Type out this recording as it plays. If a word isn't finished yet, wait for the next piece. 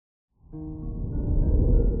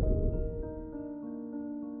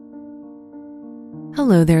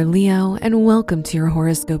Hello there, Leo, and welcome to your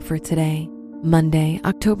horoscope for today, Monday,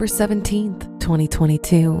 October 17th,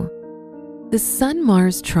 2022. The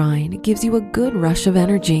Sun-Mars trine gives you a good rush of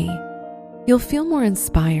energy. You'll feel more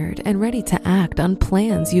inspired and ready to act on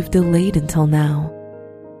plans you've delayed until now.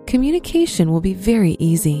 Communication will be very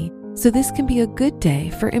easy, so this can be a good day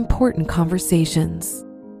for important conversations.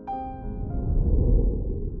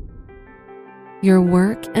 Your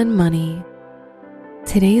work and money.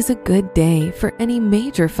 Today is a good day for any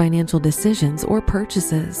major financial decisions or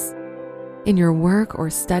purchases. In your work or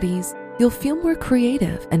studies, you'll feel more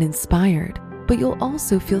creative and inspired, but you'll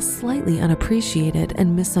also feel slightly unappreciated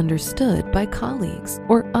and misunderstood by colleagues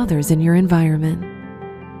or others in your environment.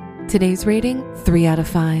 Today's rating, 3 out of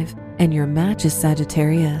 5, and your match is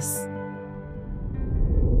Sagittarius.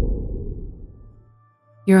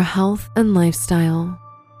 Your health and lifestyle.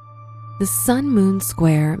 The Sun-Moon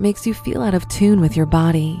square makes you feel out of tune with your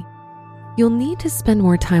body. You'll need to spend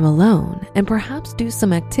more time alone and perhaps do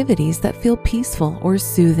some activities that feel peaceful or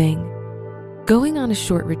soothing. Going on a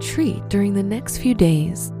short retreat during the next few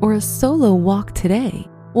days or a solo walk today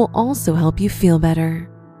will also help you feel better.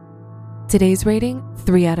 Today's rating,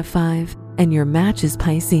 3 out of 5, and your match is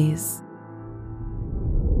Pisces.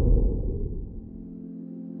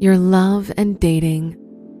 Your love and dating.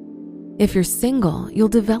 If you're single, you'll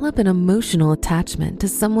develop an emotional attachment to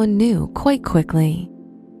someone new quite quickly.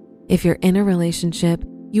 If you're in a relationship,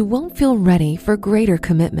 you won't feel ready for greater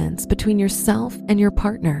commitments between yourself and your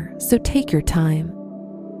partner, so take your time.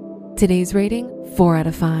 Today's rating, 4 out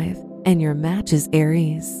of 5, and your match is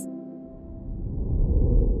Aries.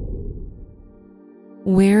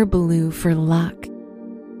 Wear blue for luck.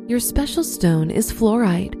 Your special stone is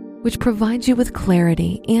fluorite, which provides you with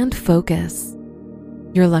clarity and focus.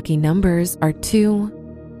 Your lucky numbers are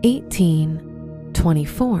 2, 18,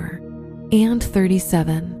 24, and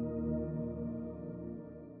 37.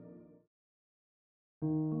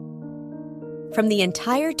 From the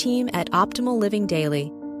entire team at Optimal Living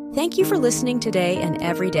Daily, thank you for listening today and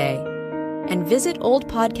every day. And visit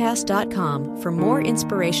oldpodcast.com for more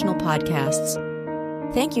inspirational podcasts.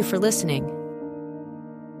 Thank you for listening.